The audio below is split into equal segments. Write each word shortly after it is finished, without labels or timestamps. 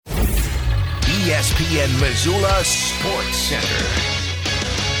ESPN Missoula Sports Center.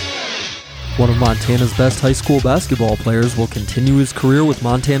 One of Montana's best high school basketball players will continue his career with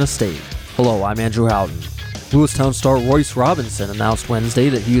Montana State. Hello, I'm Andrew Houghton. Lewistown star Royce Robinson announced Wednesday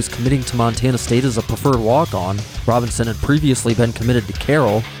that he was committing to Montana State as a preferred walk-on. Robinson had previously been committed to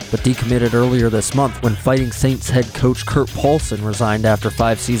Carroll, but decommitted earlier this month when Fighting Saints head coach Kurt Paulson resigned after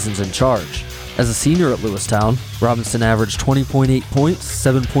 5 seasons in charge. As a senior at Lewistown, Robinson averaged 20.8 points,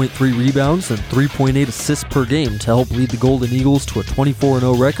 7.3 rebounds, and 3.8 assists per game to help lead the Golden Eagles to a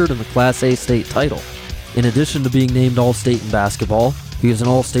 24-0 record in the Class A state title. In addition to being named All-State in basketball, he was an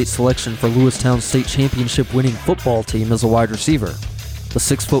All-State selection for Lewistown's state championship-winning football team as a wide receiver. The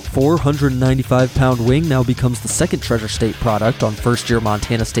 6'4", 195-pound wing now becomes the second Treasure State product on first-year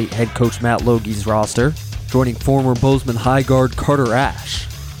Montana State head coach Matt Logie's roster, joining former Bozeman High guard Carter Ashe.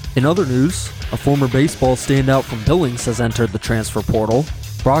 In other news, a former baseball standout from Billings has entered the transfer portal.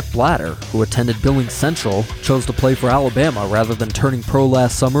 Brock Blatter, who attended Billings Central, chose to play for Alabama rather than turning pro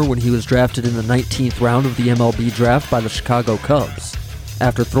last summer when he was drafted in the 19th round of the MLB draft by the Chicago Cubs.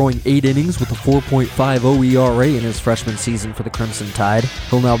 After throwing 8 innings with a 4.50 ERA in his freshman season for the Crimson Tide,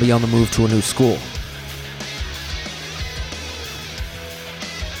 he'll now be on the move to a new school.